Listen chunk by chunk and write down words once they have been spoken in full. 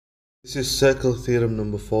This is circle theorem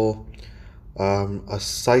number 4. A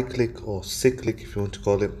cyclic or cyclic, if you want to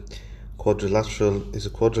call it, quadrilateral is a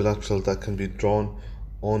quadrilateral that can be drawn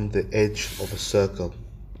on the edge of a circle.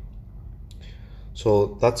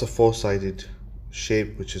 So that's a four-sided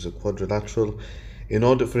shape, which is a quadrilateral. In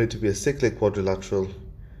order for it to be a cyclic quadrilateral,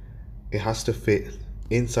 it has to fit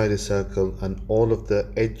inside a circle, and all of the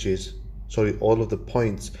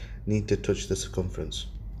points need to touch the circumference.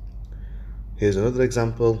 Here's another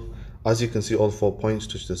example. As you can see, all 4 points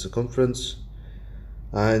touch the circumference,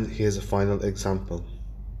 and here's a final example.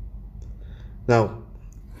 Now,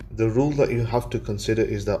 the rule that you have to consider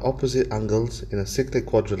is that opposite angles in a cyclic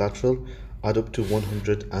quadrilateral add up to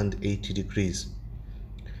 180 degrees.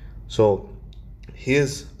 So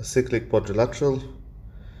here's a cyclic quadrilateral.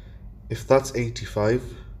 If that's 85,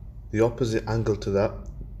 the opposite angle to that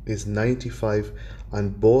is 95,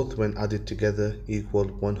 and both when added together equal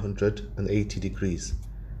 180 degrees.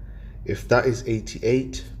 If that is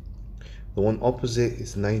 88, the one opposite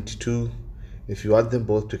is 92. If you add them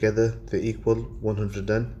both together, they equal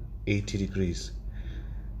 180 degrees.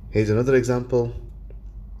 Here's another example.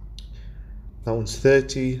 That one's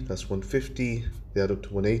 30, that's 150, they add up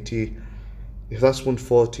to 180. If that's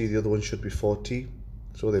 140, the other one should be 40,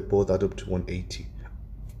 so they both add up to 180.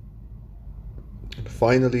 And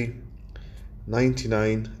finally,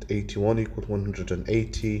 99 and 81 equal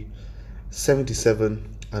 180, 77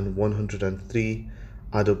 and 103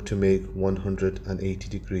 add up to make 180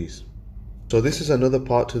 degrees. So this is another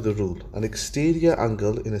part to the rule. An exterior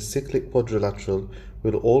angle in a cyclic quadrilateral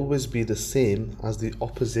will always be the same as the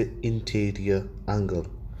opposite interior angle.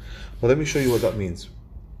 Well, let me show you what that means.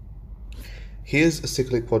 Here's a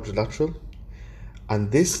cyclic quadrilateral,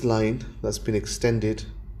 and this line that's been extended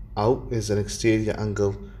out is an exterior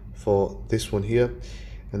angle for this one here,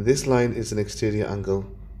 and this line is an exterior angle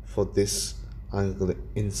for this angle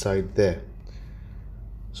inside there.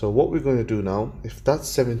 So what we're going to do now, if that's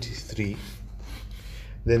 73,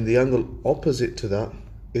 then the angle opposite to that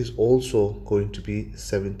is also going to be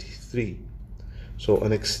 73. So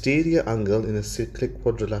an exterior angle in a cyclic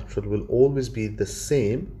quadrilateral will always be the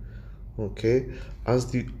same, okay, as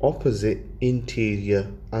the opposite interior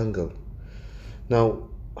angle. Now,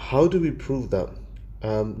 how do we prove that?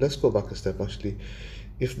 Let's go back a step actually.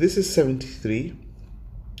 If this is 73,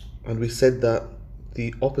 and we said that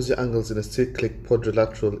the opposite angles in a cyclic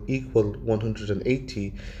quadrilateral equal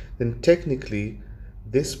 180, then technically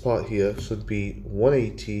this part here should be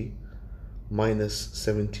 180 minus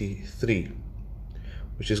 73,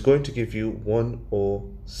 which is going to give you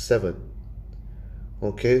 107.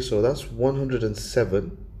 Okay, so that's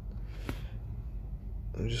 107.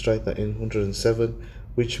 Let me just write that in, 107,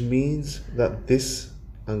 which means that this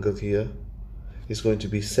angle here is going to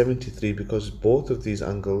be 73, because both of these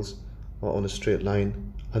angles are on a straight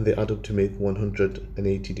line and they add up to make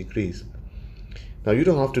 180 degrees. Now you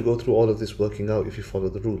don't have to go through all of this working out if you follow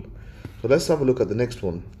the rule. So let's have a look at the next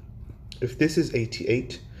one. If this is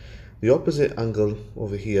 88, the opposite angle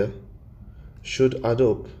over here should add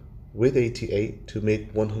up with 88 to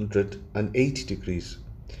make 180 degrees.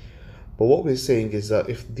 But what we're saying is that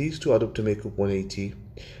if these two add up to make up 180,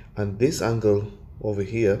 and this angle over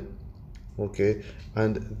here, okay,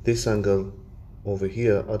 and this angle over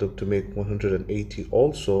here add up to make 180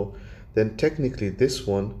 also, then technically this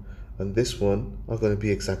one and this one are going to be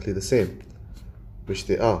exactly the same, which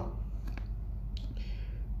they are.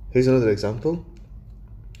 Here's another example.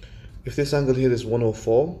 If this angle here is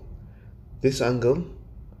 104, this angle,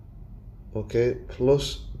 okay,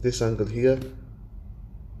 plus this angle here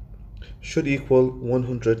should equal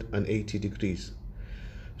 180 degrees.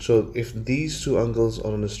 So if these two angles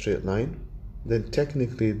are on a straight line, then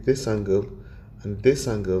technically this angle and this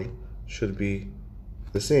angle should be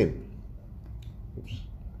the same. Oops.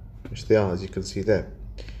 Which they are, as you can see there.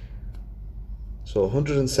 So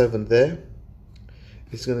 107 there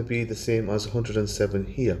is going to be the same as 107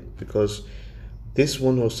 here, because this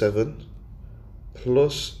 107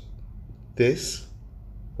 plus this,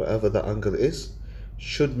 whatever the angle is,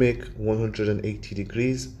 should make 180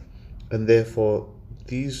 degrees, and therefore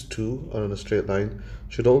these two are on a straight line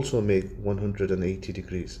should also make 180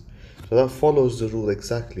 degrees. So that follows the rule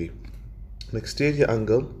exactly. An exterior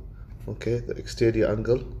angle, okay, the exterior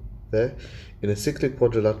angle there in a cyclic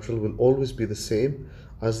quadrilateral will always be the same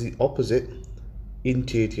as the opposite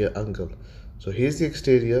interior angle. So here's the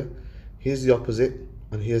exterior, here's the opposite,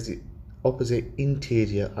 and here's the opposite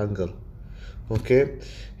interior angle. Okay,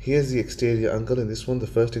 here's the exterior angle in this one, the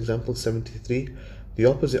first example, 73. The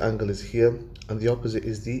opposite angle is here, and the opposite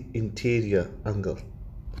is the interior angle.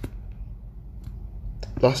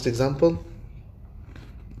 Last example.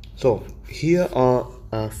 So here are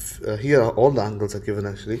here are all the angles are given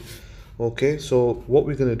actually. Okay, so what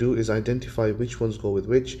we're going to do is identify which ones go with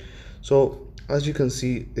which. So as you can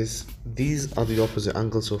see, these are the opposite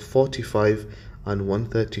angles. So 45 and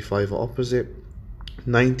 135 are opposite,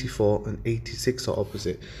 94 and 86 are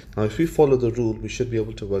opposite. Now if we follow the rule, we should be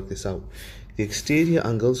able to work this out. The exterior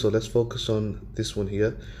angle, so let's focus on this one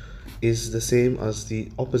here, is the same as the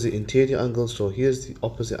opposite interior angle. So here's the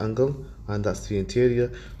opposite angle and that's the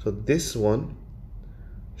interior. So this one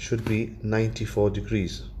should be 94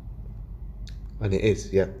 degrees, and it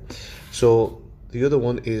is, yeah. So the other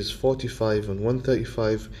one is 45 and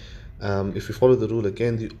 135. If we follow the rule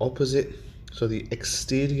again, the opposite, so the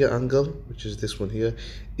exterior angle, which is this one here,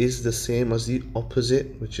 is the same as the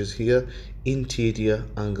opposite, which is here, interior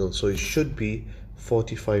angle. So it should be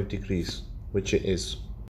 45 degrees, which it is.